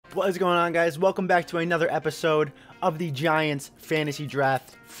What is going on, guys? Welcome back to another episode of the Giants Fantasy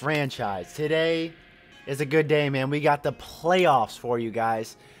Draft franchise. Today is a good day, man. We got the playoffs for you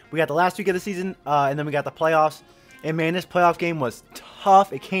guys. We got the last week of the season, and then we got the playoffs. And, man, this playoff game was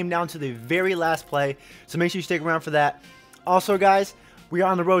tough. It came down to the very last play, so make sure you stick around for that. Also, guys, we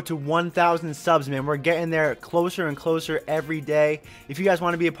are on the road to 1,000 subs, man. We're getting there closer and closer every day. If you guys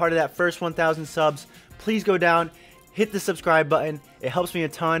want to be a part of that first 1,000 subs, please go down, hit the subscribe button. It helps me a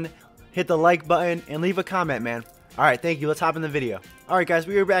ton. Hit the like button and leave a comment, man. All right, thank you. Let's hop in the video. All right, guys,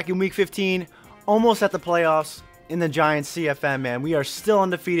 we are back in week 15, almost at the playoffs in the Giants CFM, man. We are still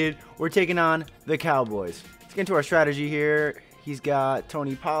undefeated. We're taking on the Cowboys. Let's get into our strategy here. He's got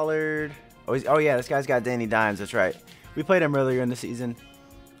Tony Pollard. Oh yeah, this guy's got Danny Dimes. That's right. We played him earlier in the season.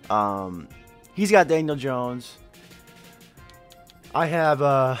 He's got Daniel Jones. I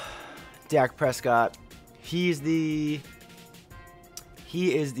have Dak Prescott. He is the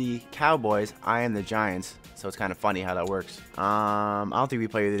Cowboys. I am the Giants. So it's kind of funny how that works. I don't think we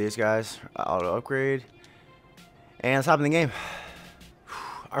play with these guys. Auto upgrade. And let's hop in the game.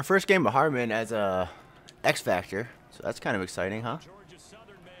 Our first game of Hartman as a X Factor. So that's kind of exciting, huh?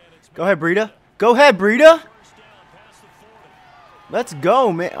 Go ahead, Breida. Go ahead, Breida. Let's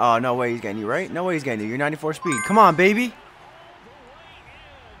go, man. Oh, no way he's getting you, right? No way he's getting you. You're 94 speed. Come on, baby.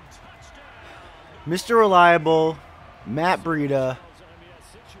 Mr. Reliable, Matt Breida,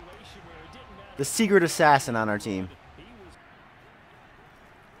 the secret assassin on our team.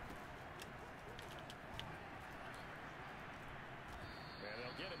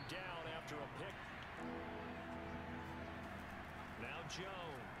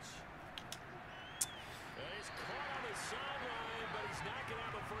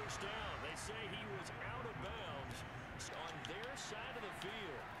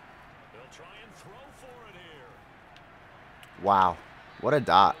 Wow, what a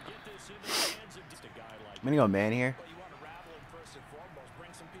dot. I'm gonna go man here.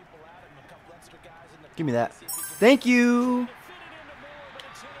 Give me that. Thank you.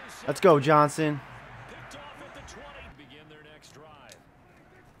 Let's go, Johnson.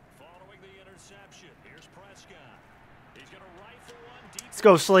 Let's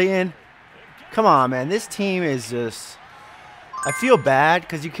go, Slayton. Come on, man. This team is just... I feel bad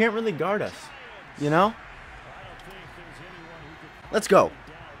because you can't really guard us, you know? Let's go.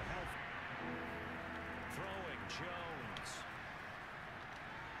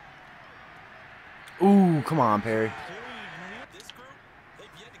 Ooh, come on, Perry. This group, they've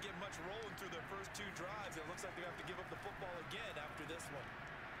yet to get much rolling through their first two drives. It looks like they have to give up the football again after this one.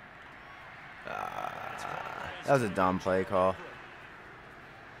 That was a dumb play call.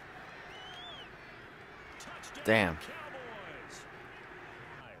 Damn.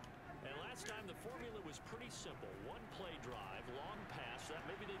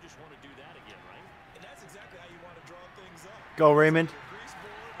 Go, Raymond.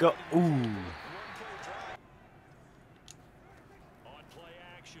 Go. Ooh.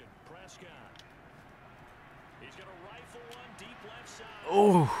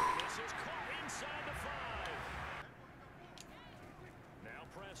 Ooh.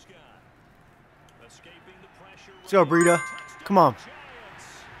 Let's go, Breida. Come on.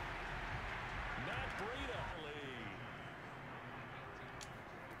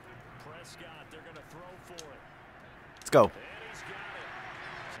 Let's go. I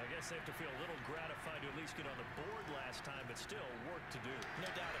guess they have to feel a little gratified to at least get on the board last time, but still work to do. No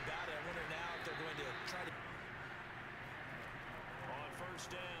doubt about it. I wonder now if they're going to try to... On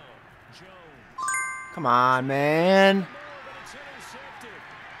first down, Jones. Come on, man.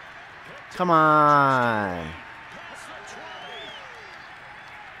 Come on.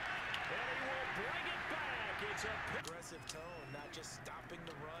 Aggressive tone, not just stopping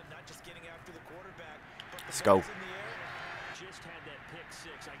the run, not just getting after the quarterback. Let's go. Just had that pick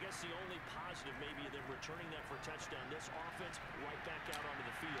six. I guess the only positive maybe than returning that for a touchdown. This offense right back out onto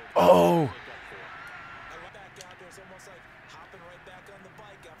the field. Oh. Back out there, it's almost like hopping right back on the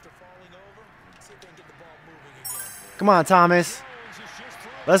bike after falling over. See if they can get the ball moving again. Come on, Thomas.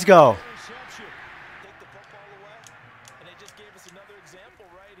 Let's go. Take the football away, and they just gave us another example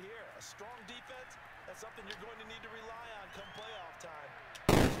right here. A strong defense, that's something you're going to need to rely on come playoff time.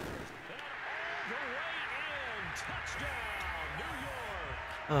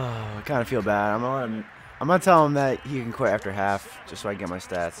 Oh, I kind of feel bad. I'm gonna tell him that he can quit after half, just so I can get my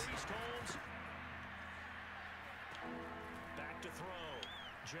stats. Back to throw.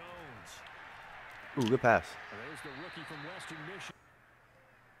 Jones. Ooh, good pass. There's the rookie from Western Michigan.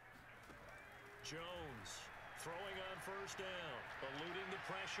 Jones Throwing on first down, eluding the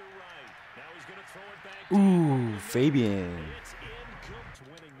pressure right. Now he's going to throw it back. Ooh, Fabian. It's incomplete.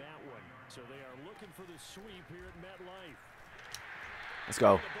 Winning that one. So they are looking for the sweep here at MetLife. Let's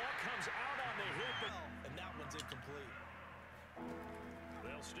go. The ball comes out on the hip, And that one's incomplete.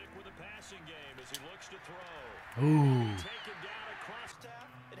 they'll stick with the passing game as he looks to throw. Ooh. Taken down across.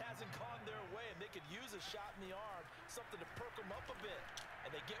 It hasn't gone their way, and they could use a shot in the arm, something to perk them up a bit.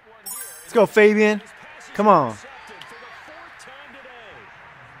 And they get one here. Let's go, Fabian. Come on. For the fourth time today.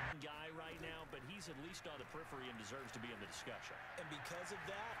 Guy right now, but he's at least on the periphery and deserves to be in the discussion. And because of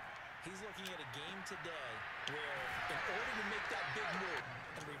that, he's looking at a game today where, in order to make that big move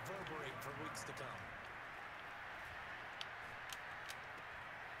and reverberate for weeks to come.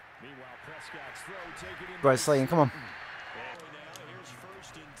 Meanwhile, Prescott's throw taken in. Bryce Slayton, come on. Now here's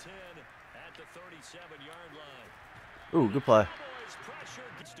first and 10 at the 37-yard line. Ooh, good play. Cowboys pressure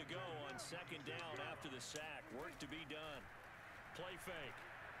gets to go on second down after the sack. Work to be done. Play fake.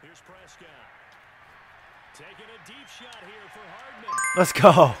 Here's Prescott. Taking a deep shot here for Hardman. Let's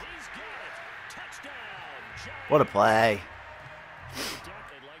go. He's got it. Touchdown. Giants. What a play.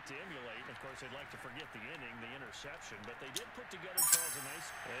 They'd like to emulate. Of course, they'd like to forget the inning, the interception, but they did put together, Charles, a nice.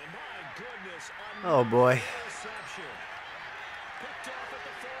 And my goodness, Oh, boy. interception. Picked off at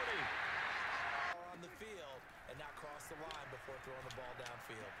the 40. On the field and not cross the line before throwing the ball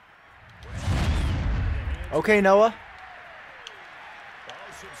downfield. Okay, Noah.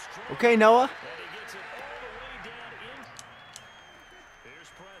 Okay, Noah. And he gets it all the way down in. Here's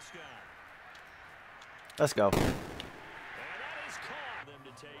Prescott. Let's go. And that is caught them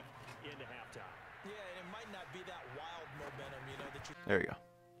to take into halftime. Yeah, and it might not be that wild momentum, you know, that you. There you go.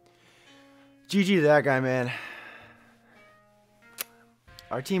 GG to that guy, man.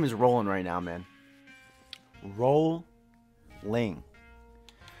 Our team is rolling right now, man. Rolling.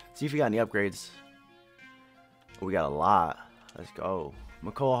 See if we got any upgrades. Oh, we got a lot. Let's go.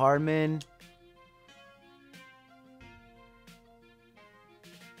 McCole Hardman.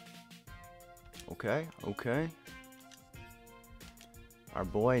 Okay, okay. Our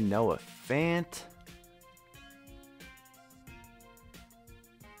boy Noah Fant.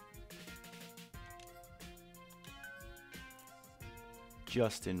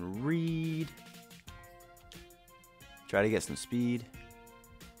 Justin Reed. Try to get some speed.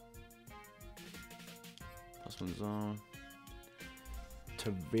 Plus one zone.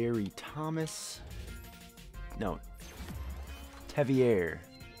 Taveri Thomas. No. Tevier.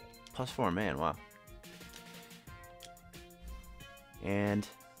 +4, man. Wow. And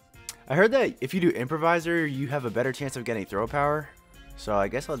I heard that if you do improviser, you have a better chance of getting throw power. So I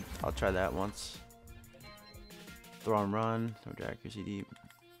guess I'll try that once. Throw and run. No accuracy deep.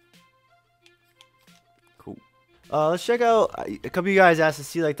 Cool. Let's check out. A couple of you guys asked to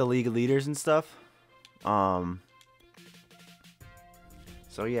see like the league leaders and stuff. So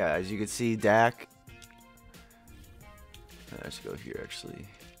yeah, as you can see, Dak. Let's go here actually.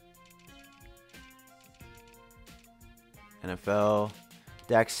 NFL.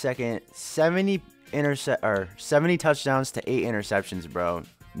 Dak's second, 70 touchdowns to 8 interceptions, bro.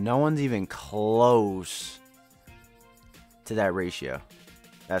 No one's even close to that ratio.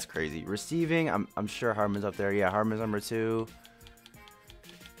 That's crazy. Receiving, I'm sure Hardman's up there. Yeah, Hardman's number 2.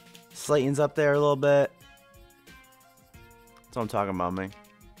 Slayton's up there a little bit. That's what I'm talking about, man.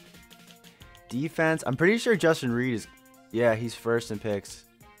 Defense, I'm pretty sure Justin Reed is, yeah, he's first in picks.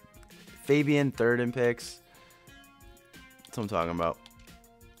 Fabian third in picks. That's what I'm talking about.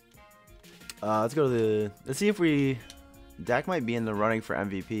 Let's go to let's see if Dak might be in the running for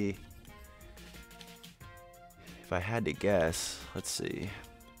MVP. If I had to guess, let's see.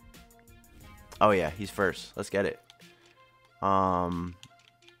 Oh yeah, he's first. Let's get it.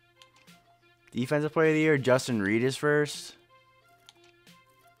 Defensive player of the year, Justin Reed is first.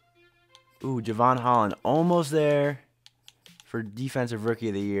 Ooh, Javon Holland almost there for defensive rookie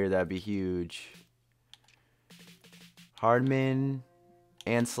of the year. That'd be huge. Hardman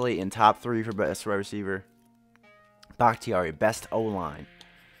and Slayton, top 3 for best wide receiver. Bakhtiari, best O-line.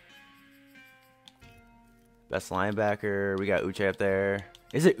 Best linebacker. We got Uche up there.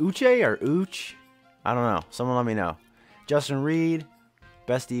 Is it Uche or Ooch? I don't know. Someone let me know. Justin Reed,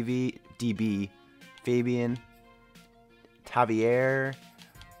 best DB. Fabian. Tavier.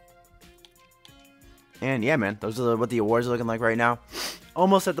 And yeah, man, those are what the awards are looking like right now.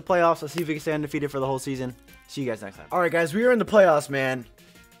 Almost at the playoffs. Let's see if we can stay undefeated for the whole season. See you guys next time. All right, guys, we are in the playoffs, man.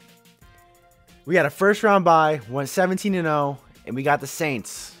 We had a first round bye, went 17-0, and we got the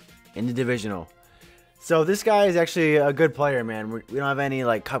Saints in the divisional. So this guy is actually a good player, man. We don't have any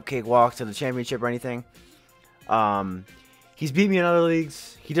like cupcake walks to the championship or anything. He's beat me in other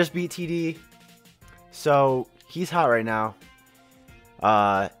leagues. He just beat TD. So he's hot right now.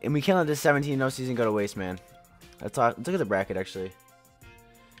 And we can't let this 17-0 season go to waste, man. Let's look at the bracket actually.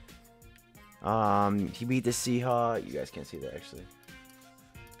 He beat the Seahawks. You guys can't see that actually.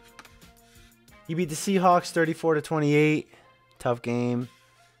 He beat the Seahawks 34-28. Tough game.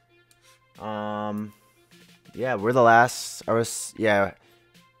 Yeah, we're the last. Yeah,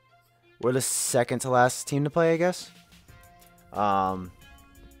 we're the second to last team to play, I guess. So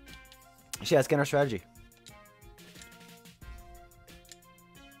yeah, let's get our strategy.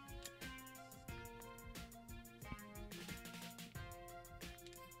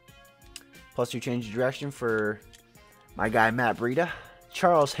 +2 change of direction for my guy Matt Breida.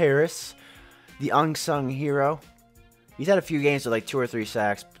 Charles Harris, the unsung hero. He's had a few games with like 2 or 3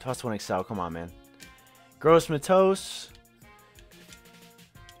 sacks. +1 excel. Come on, man. Gross Matos.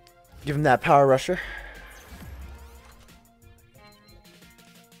 Give him that power rusher.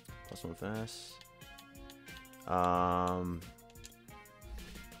 +1 finesse.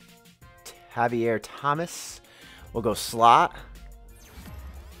 Javier Thomas. We'll go slot.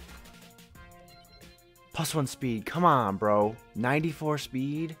 +1 speed. Come on, bro. 94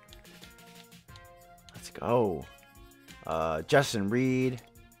 speed. Let's go. Justin Reed.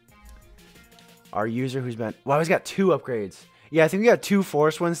 Our user who's been... Wow, he's got 2 upgrades. Yeah, I think we got 2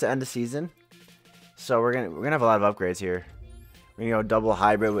 force wins to end the season. So we're gonna have a lot of upgrades here. We're gonna go double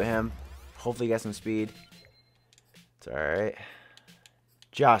hybrid with him. Hopefully get some speed. It's alright.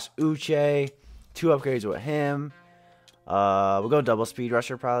 Josh Uche. 2 upgrades with him. We'll go double speed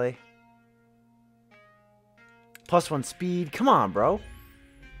rusher probably. +1 speed. Come on, bro.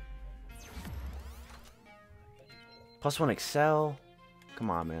 +1 excel. Come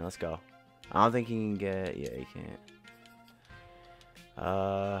on, man. Let's go. I don't think he can get... Yeah, he can't.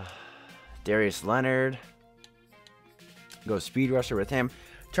 Darius Leonard. Go speed rusher with him.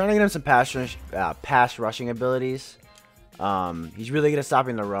 Trying to get him some pass rushing abilities. He's really good at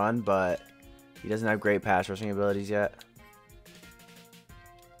stopping the run, but he doesn't have great pass rushing abilities yet.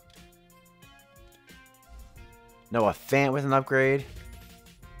 Noah Fant with an upgrade.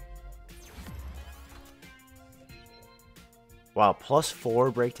 Wow,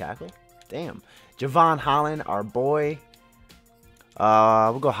 +4 break tackle. Damn. Javon Holland, our boy.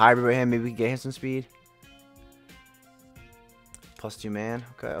 We'll go hybrid with him. Maybe we can get him some speed. +2 man.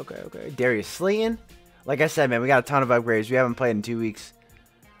 Okay. Darius Slayton. Like I said, man, we got a ton of upgrades. We haven't played in 2 weeks.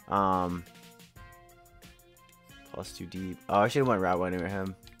 +2 deep. Oh, I should have went route running with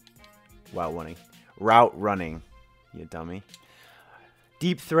him. Route running. You dummy.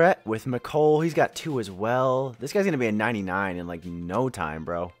 Deep threat with McCole. He's got 2 as well. This guy's going to be a 99 in like no time,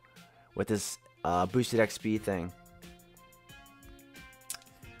 bro. With this boosted XP thing.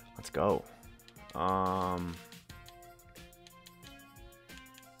 Let's go. Other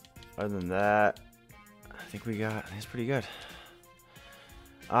than that, I think he's pretty good.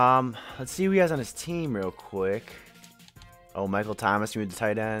 Let's see who he has on his team real quick. Oh, Michael Thomas, moved to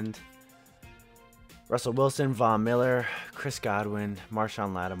tight end. Russell Wilson, Von Miller, Chris Godwin,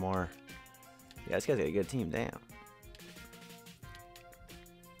 Marshawn Lattimore. Yeah, this guy's got a good team. Damn.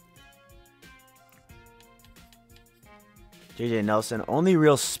 JJ Nelson, only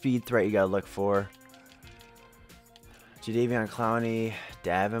real speed threat you gotta look for. Jadeveon Clowney,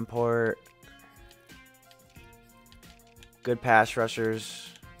 Davenport. Good pass rushers.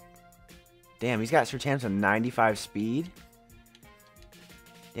 Damn, he's got Sir Tamsin 95 speed.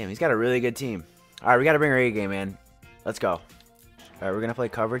 Damn, he's got a really good team. All right, we got to bring our A game, man. Let's go. All right, we're going to play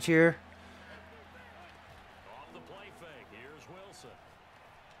coverage here.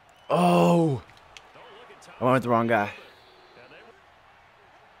 Oh. I went with the wrong guy.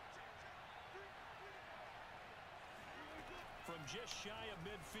 From just shy of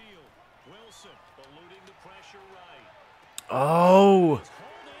midfield, Wilson eluding the pressure right. Oh.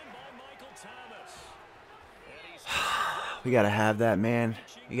 We got to have that, man.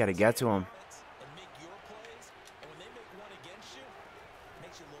 You got to get to him.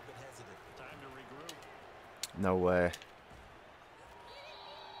 No way.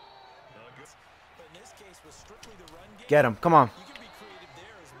 Get him. Come on.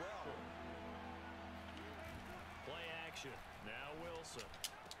 Play action. Now Wilson.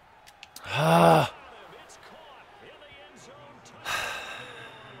 Ah. It's caught in the end zone.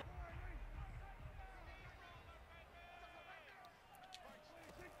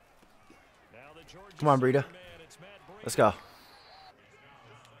 Now the Georgia Come on, Breida. man, it's Matt Breida. Let's go. Off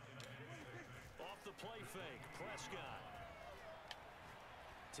the play fake, Prescott.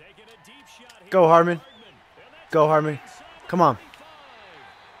 Taking a deep shot here. Go, Hardman. Go, Hardman. Come on.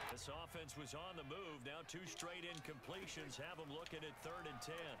 This offense was on the move. Now 2 straight incompletions have them looking at 3rd and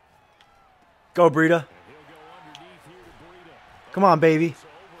 10. Go, Breida. Come on, baby.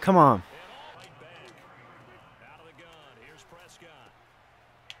 Come on.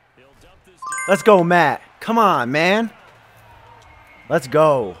 Let's go, Matt. Come on, man. Let's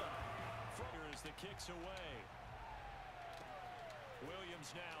go.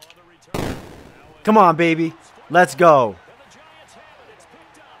 Come on, baby. Let's go.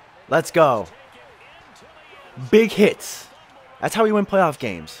 Let's go. Big hits. That's how we win playoff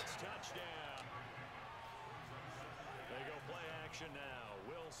games.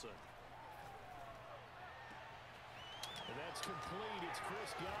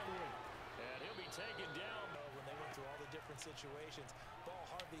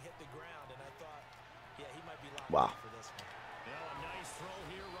 Wow.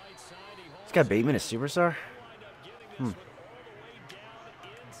 This guy Bateman is superstar?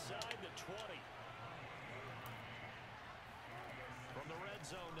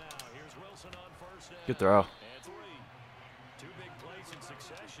 Good throw. Two big plays in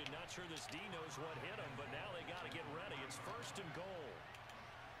succession. Not sure this D knows what hit him, but now they got to get ready. It's 1st and goal.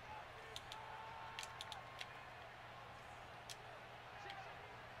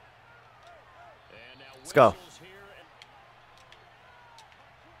 And now let's go.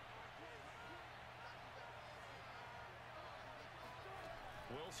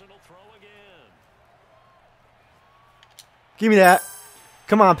 Wilson will throw again. Give me that.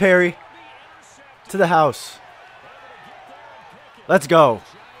 Come on, Perry. To the house. Let's go.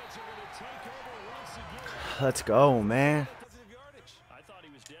 Let's go, man. I thought he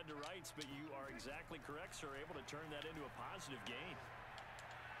was dead to rights, but you are exactly correct, sir. Able to turn that into a positive gain.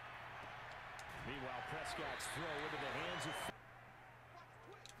 Meanwhile, Prescott's throw into the hands of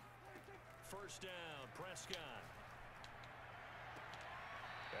 1st down, Prescott.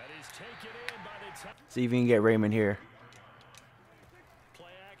 And he's taken in by the time. See if you can get Raymond here.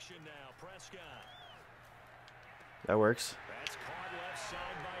 Play action now, Prescott. That works. That's caught left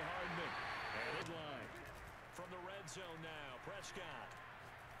side by Hardman. And line from the red zone now, Prescott.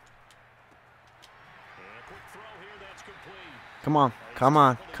 And a quick throw here, that's complete. Come on. Come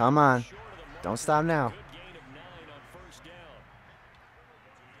on. Come on. Don't stop now. Good gain of 9 on 1st down.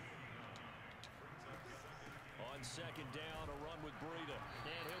 On 2nd down, a run with Breida.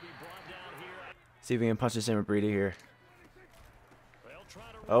 And he'll be brought down here. See if we can punch this in with Breida here.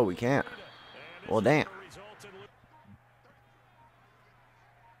 Oh, we can't. Well, damn.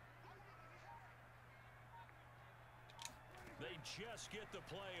 They just get the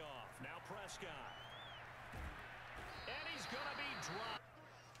play off. Now Prescott. And he's going to be dropped.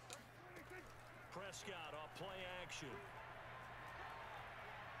 Prescott off play action.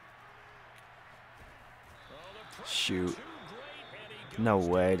 Shoot. No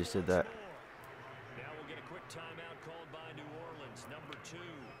way I just did that. Now we'll get a quick timeout called by New Orleans, number 2.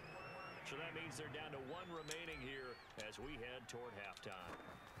 So that means they're down to 1 remaining here as we head toward halftime.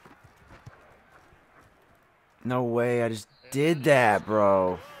 No way I just did that,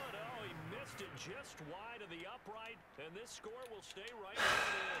 bro. Oh, he missed it just wide of the upright, and this score will stay right where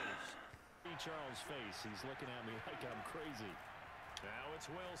it is. See Charles' face. He's looking at me like I'm crazy. Now it's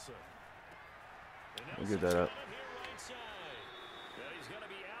Wilson. We'll get that up. He's going to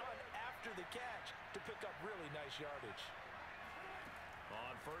be out After the catch to pick up really nice yardage.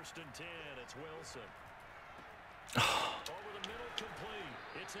 on 1st and 10. It's Wilson. Over the middle, complete.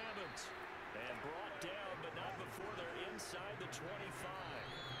 It's Evans. And brought down, but not before they're inside the 25.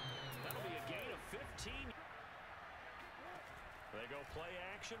 That'll be a gain of 15. They go play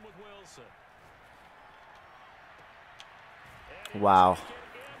action with Wilson. Wow.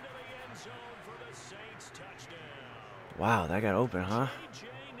 Into the end zone for the Saints touchdown. Wow, that got open, huh? J.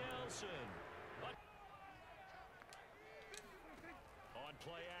 Nelson. On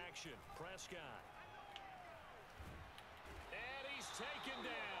play action, Prescott. And he's taken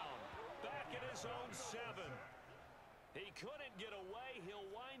down. Back at his own 7. He couldn't get away.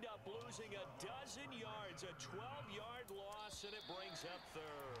 He'll wind up losing a dozen yards, a 12-yard loss, and it brings up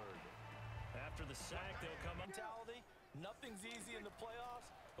 3rd. After the sack, they'll come up. Mentality, nothing's easy in the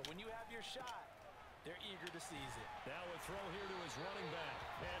playoffs, but when you have your shot, they're eager to seize it. Now a throw here to his running back,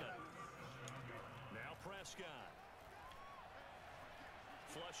 Madden. Now Prescott.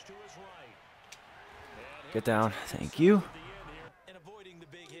 Flush to his right. Get down. Thank you. And avoiding the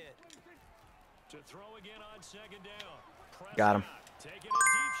big hit. To throw again on 2nd down. Prescott Got him. taking a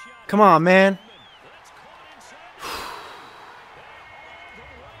deep shot. Come on, man. That's caught inside the 30. All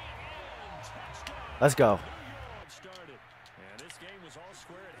the way in. Touchdown. Let's go. Started. And this game was all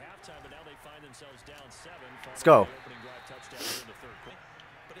square at halftime, but now they find themselves down 7. Let's go. Opening drive touchdown in the 3rd quarter.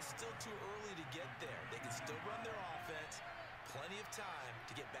 But it's still too early to get there. They can still run their offense. Plenty of time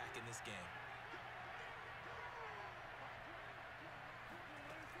to get back in this game.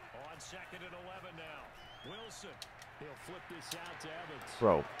 2nd and 11 now. Wilson. He'll flip this out to Evans.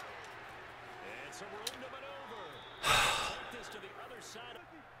 Bro. And some room to maneuver. Take this to the other side.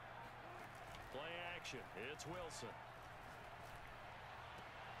 Play action. It's Wilson.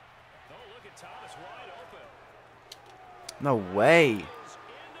 Oh, look at Thomas wide open. No way. Into the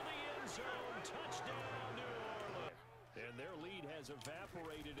end zone. Touchdown, New Orleans. And their lead has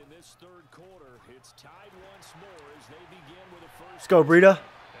evaporated in this third quarter. It's tied once more as they begin with a first. Let's go, Breida.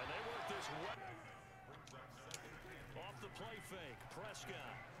 And they work this off the play fake.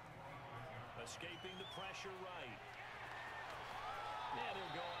 Prescott escaping the pressure right. And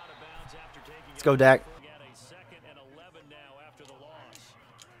he'll go out of bounds after taking. Let's go, Dak. At a 2nd and 11 now after the loss.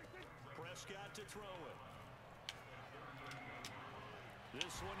 Prescott to throw it.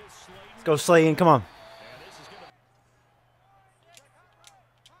 This one is Slayton. Let's go, Slayton. Come on. And this is going to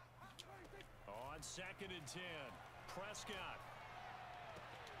on 2nd and 10. Prescott.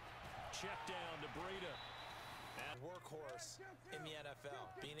 Check down to Breida. And workhorse in the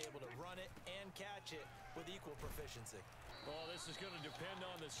NFL, being able to run it and catch it with equal proficiency. Well, this is going to depend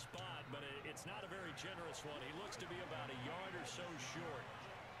on the spot, but it's not a very generous one. He looks to be about a yard or so short.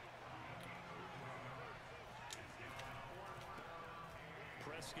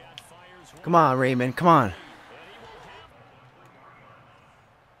 Prescott fires one. Come on, Raymond. Come on. And he will have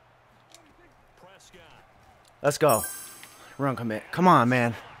Prescott. Let's go. Run commit. Come on,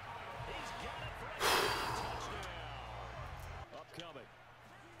 man. Upcoming.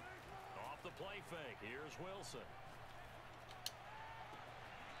 Off the play fake. Here's Wilson.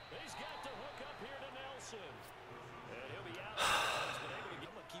 He's got to hook up here to Nelson. And he'll be out.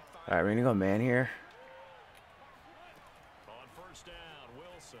 All right, we're going to go man here. On first down,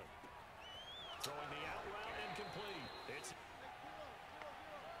 Wilson. Throwing the out route incomplete. It's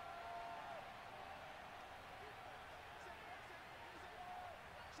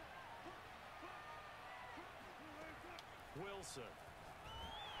Wilson.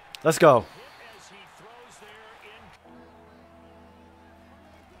 Let's go. As he throws there in.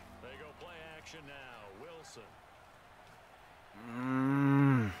 They go play action now. Wilson.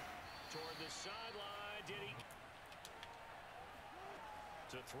 Toward the sideline. Did he?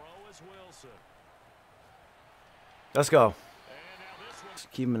 To throw is Wilson. Let's go. And now this one's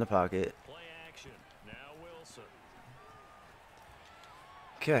Keep him in the pocket. play action. Now Wilson.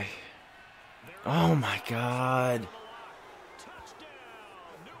 Okay. Oh, my God. Touchdown,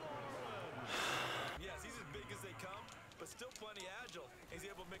 New Orleans. Yes, he's as big as they come, but still plenty agile. He's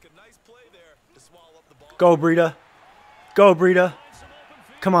able to make a nice play there to swallow up the ball. Go, Breida. Go, Breida. Some open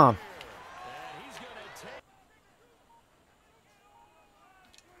field Come on. here. And he's going to take.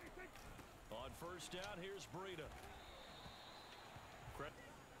 On first down, here's Breida.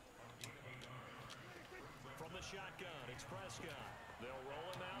 From the shotgun, it's Prescott. They'll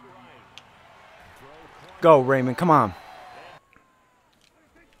roll him out right. Go, Raymond. Come on.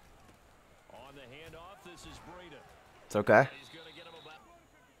 On the handoff, this is Breida. It's okay. He's going to get him about.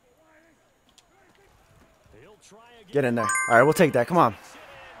 He'll try again. Get in there. All right, we'll take that. Come on. Into the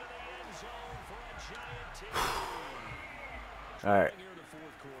end zone for a giant TD. All right. Here in the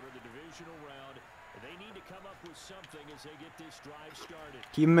fourth quarter, the divisional round, they need to come up with something as they get this drive started.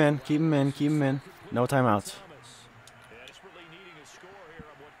 Keep him in. Keep him in. Keep him in. No timeouts. Thomas. Desperately needing a score here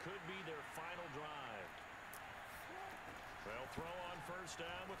on what could be their final drive. They'll throw on first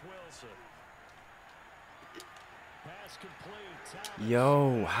down with Wilson. Pass complete. Thomas.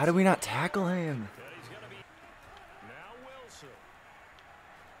 Yo, how do we not tackle him? And he's going to be now Wilson.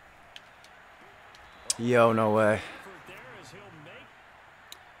 Yo, no way. Effort there as he'll make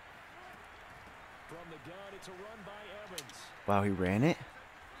from the gun. It's a run by Evans. Wow, he ran it? A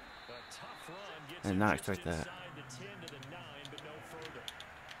tough run gets I did him not just expect that. inside the 10 to the 9, but no further.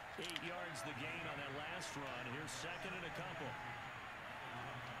 8 yards the gain on that last run. Here's 2nd and a couple.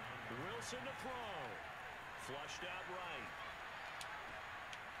 Wilson to throw. Flushed out right.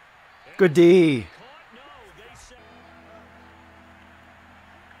 Good D. Caught? No, they said.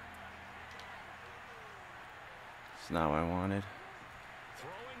 It's not what I wanted.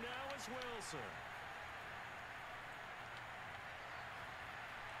 Throwing now is Wilson.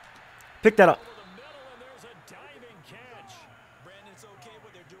 Pick that up. Over the middle, and there's a diving catch. Brandon, it's okay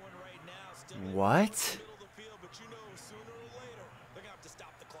what they're doing right now. Still in What? the middle of the field, but you know sooner or later they're going to have to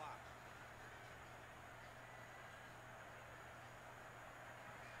stop the clock.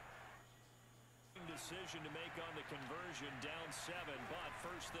 Decision to make on the conversion, down 7, but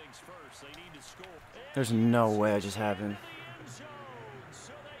first things first, they need to score. There's no way that just happened. So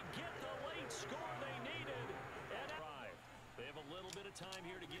they get the late score they needed. And they have a little bit of time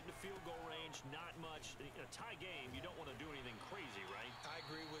here to get into field goal range. Not much. A tie game, you don't want to do anything crazy, right? I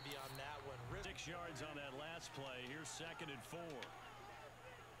agree with you on 6 yards on that last play. Here's 2nd and 4.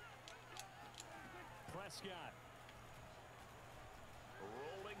 Prescott.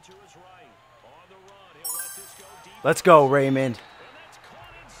 Rolling to his right. On the run. He'll let this go deep. Let's go, Raymond. And that's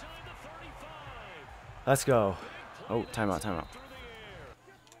caught inside the 35. Let's go. Oh, timeout, timeout. Through the air.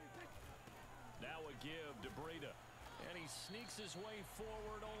 Now a give to Breida. And he sneaks his way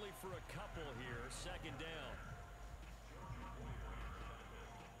forward only for a couple here. 2nd down.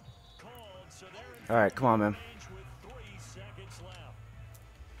 Called, so they're All right, come on, man. with 3 seconds left.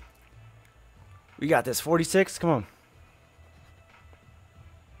 We got this. 46. Come on.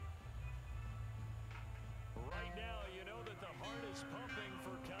 Right now, you know that the heart is pumping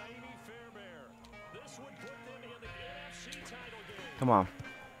for Kaimi Fairbairn. This would put them in the NFC title game. Come on.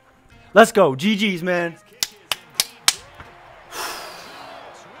 Let's go. GG's, man.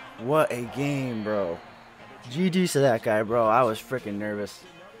 What a game, bro. GG's to that guy, bro. I was freaking nervous.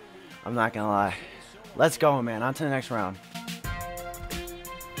 I'm not going to lie. Let's go, man. On to the next round.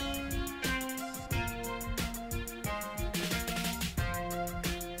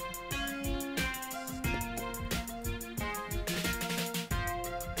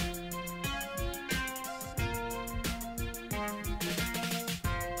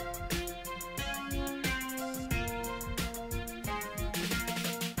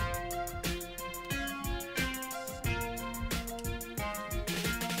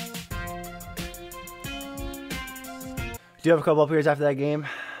 Do you have a couple of players after that game?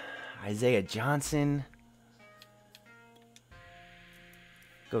 Isaiah Johnson.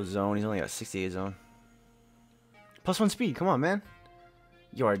 Go zone. He's only got 68 zone. +1 speed. Come on, man.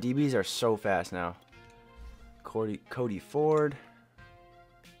 Yo, our DBs are so fast now. Cody Ford.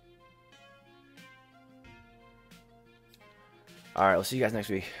 All right, we'll see you guys next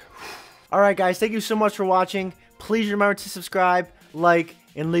week. All right, guys. Thank you so much for watching. Please remember to subscribe, like,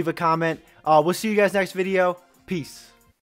 and leave a comment. We'll see you guys next video. Peace.